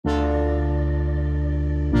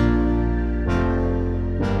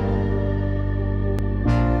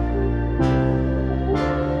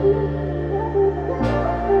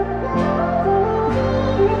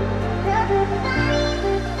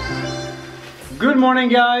Good morning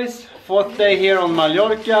guys, fourth day here on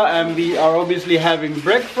Mallorca, and we are obviously having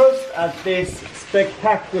breakfast at this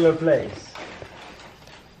spectacular place.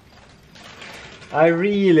 I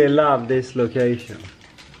really love this location,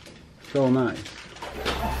 so nice.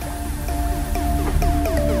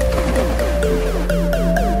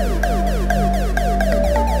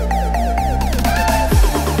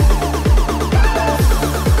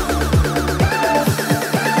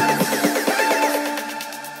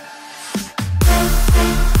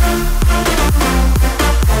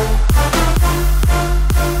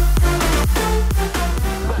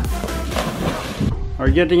 Are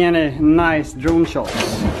you getting any nice drone shots?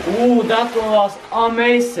 Oh, that one was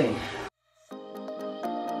amazing!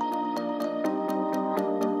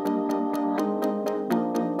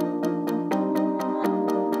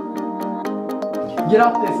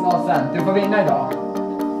 Grattis Nasen, du får vinna idag.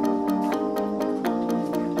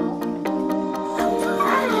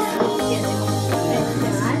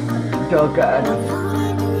 Go good.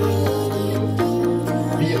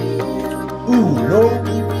 No.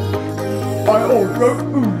 I order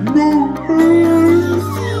no.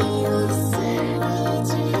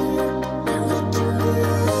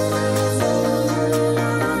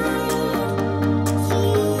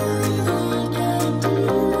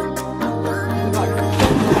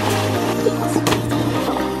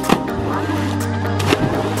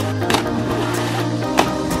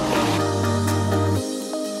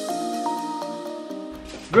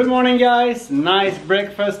 Good morning guys, nice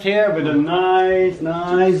breakfast here with a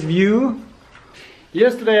nice view.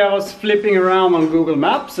 Yesterday I was flipping around on Google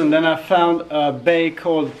Maps and then I found a bay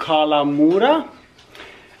called CALA.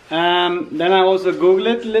 Then I also Googled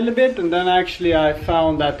it a little bit, and then actually I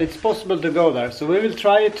found that it's possible to go there. So we will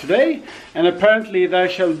try it today, and apparently there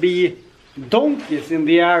shall be donkeys in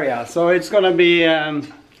the area. So it's gonna be a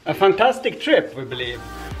fantastic trip, we believe.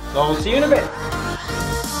 So we'll see you in a bit.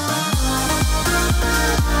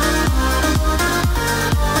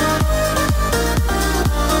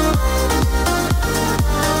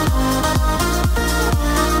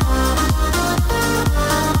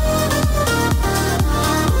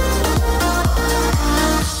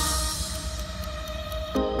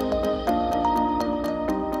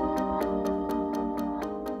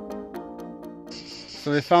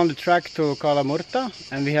 So we found the track to CALA,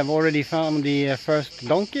 and we have already found the first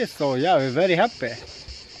donkeys, so yeah, we're very happy.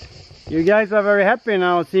 You guys are very happy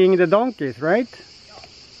now seeing the donkeys, right?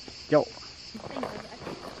 Yo.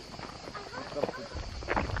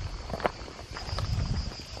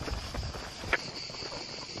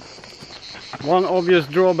 One obvious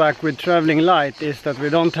drawback with traveling light is that we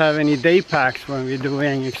don't have any day packs when we're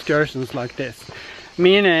doing excursions like this.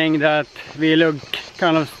 Meaning that we look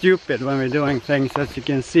kind of stupid when we're doing things, as you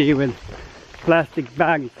can see, with plastic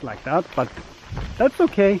bags like that, but that's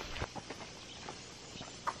okay.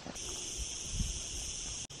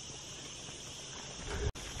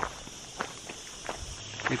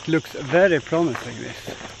 It looks very promising,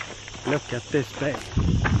 this. Look at this place.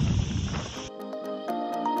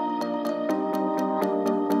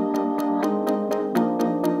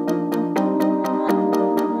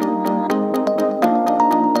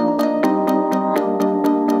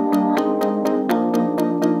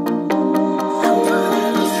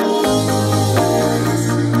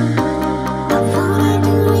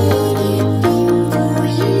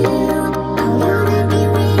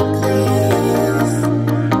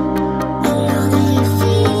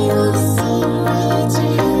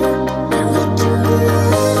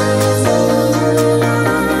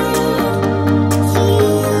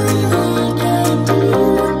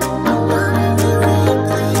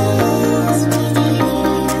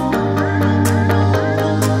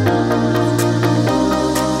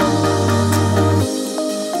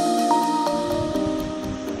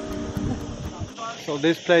 So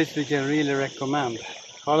this place we can really recommend.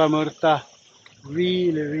 CALA,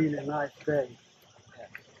 really nice day.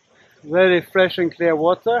 Very fresh and clear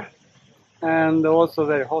water, and also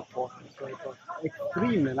very hot water. So it was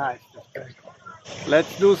extremely nice this day.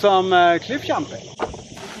 Let's do some cliff jumping.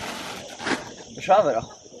 Då kör vi då.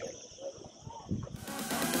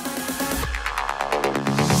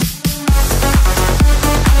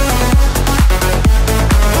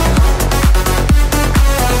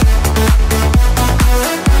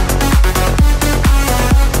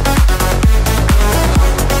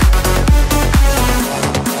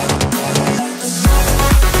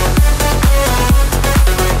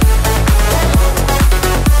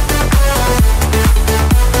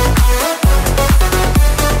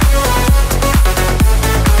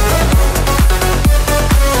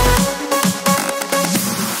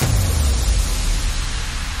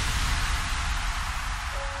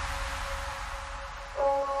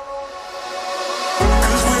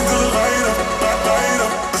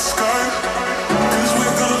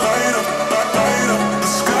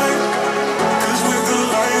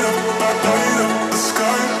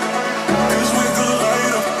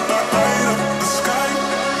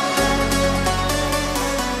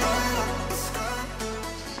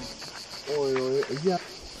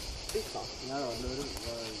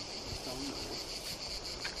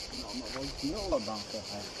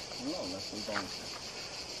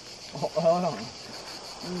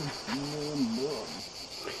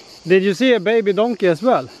 Did you see a baby donkey as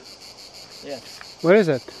well? Yes. Where is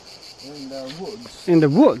it? In the woods. In the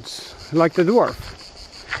woods, like the dwarf.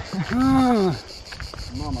 Ah.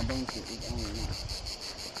 Mama donkey is only now.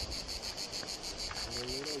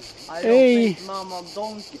 I don't Hey. think Mama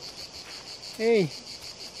donkey. Hey.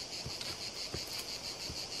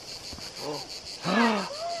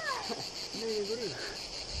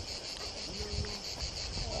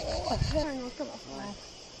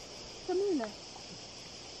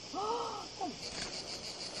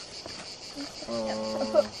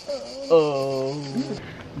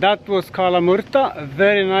 That was CALA MURTA, a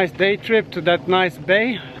very nice day trip to that nice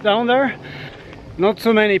bay down there. Not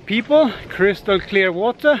so many people, crystal clear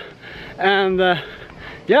water, and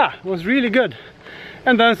yeah, it was really good.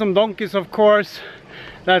 And then some donkeys, of course,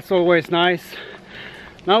 that's always nice.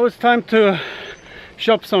 Now it's time to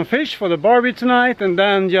shop some fish for the barbie tonight and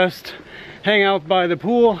then just hang out by the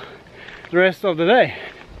pool the rest of the day.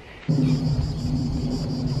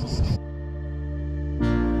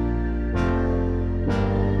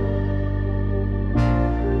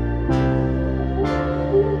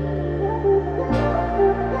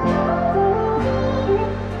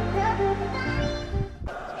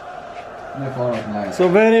 So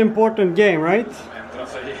very important game, right?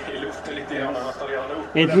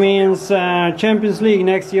 It means Champions League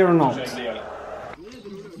next year or not?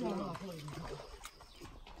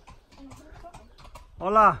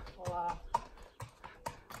 Hola. Hola.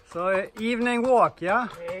 So evening walk, yeah?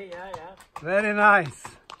 Yeah. Very nice.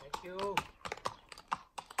 Thank you.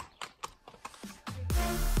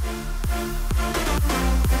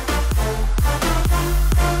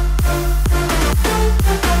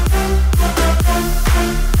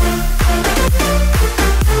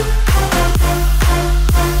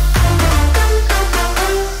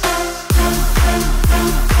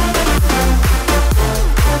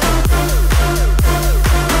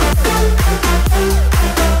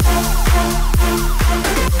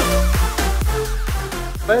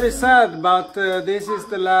 Very sad, but this is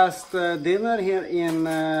the last dinner here in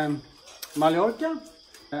Mallorca.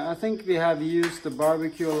 I think we have used the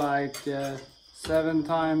barbecue like 7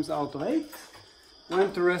 times out of 8.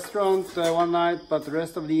 Went to restaurant one night, but the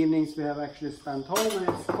rest of the evenings we have actually spent home, and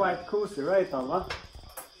it's quite cozy, right, Alva?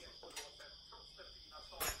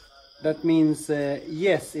 That means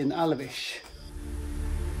yes in Alvish.